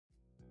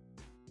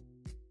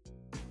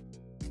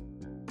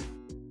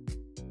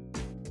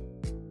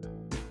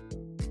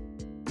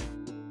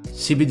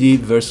CBD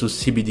versus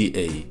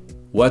CBDa.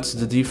 What's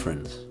the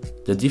difference?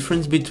 The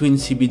difference between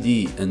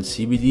CBD and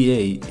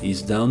CBDa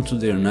is down to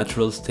their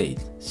natural state.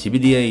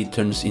 CBDa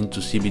turns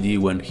into CBD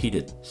when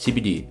heated.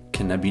 CBD,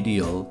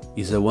 cannabidiol,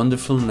 is a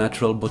wonderful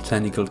natural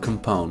botanical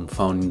compound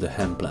found in the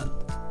hemp plant.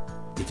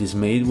 It is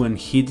made when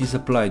heat is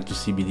applied to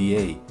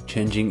CBDa,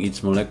 changing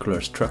its molecular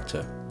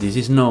structure. This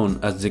is known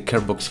as the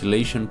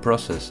decarboxylation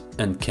process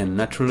and can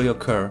naturally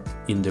occur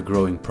in the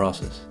growing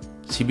process.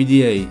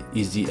 CBDa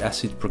is the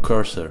acid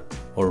precursor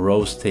or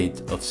raw state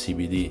of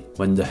CBD.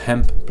 When the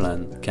hemp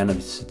plant,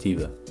 cannabis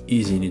sativa,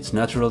 is in its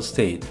natural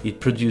state, it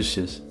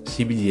produces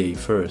CBDa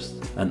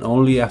first, and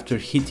only after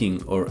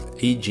heating or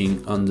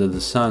aging under the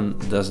sun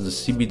does the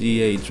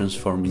CBDa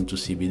transform into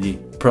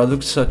CBD.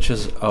 Products such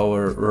as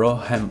our Raw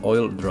Hemp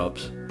Oil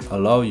Drops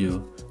allow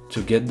you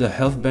to get the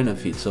health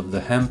benefits of the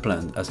hemp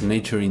plant as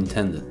nature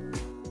intended.